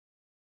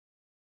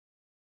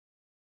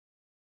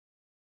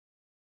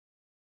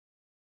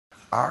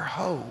our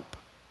hope,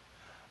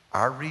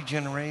 our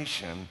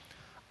regeneration,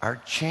 our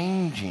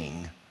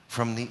changing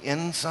from the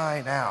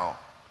inside out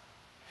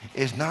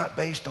is not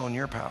based on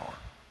your power.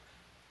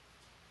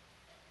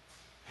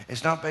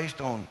 It's not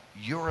based on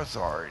your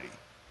authority.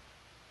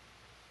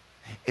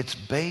 It's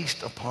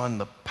based upon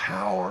the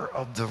power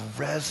of the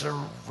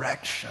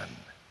resurrection.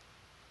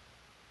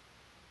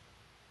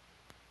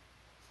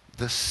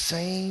 The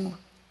same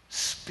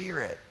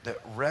Spirit that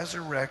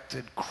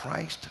resurrected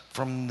Christ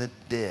from the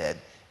dead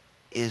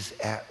is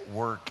at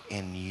work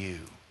in you.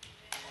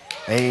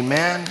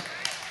 Amen?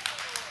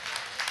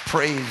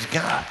 Praise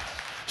God.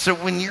 So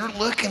when you're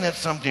looking at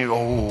something, I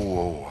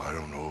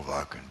don't know if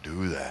I can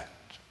do that.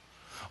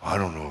 I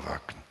don't know if I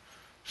can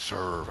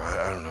serve.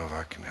 I don't know if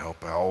I can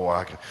help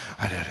out.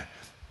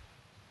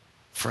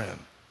 Friend,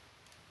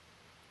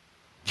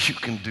 you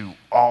can do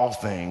all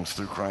things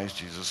through Christ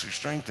Jesus who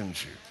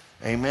strengthens you.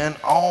 Amen?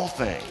 All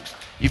things.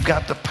 You've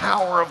got the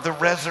power of the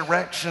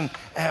resurrection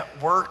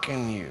at work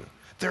in you.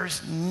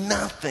 There's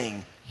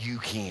nothing you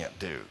can't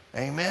do.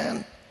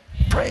 Amen?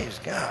 Praise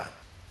God.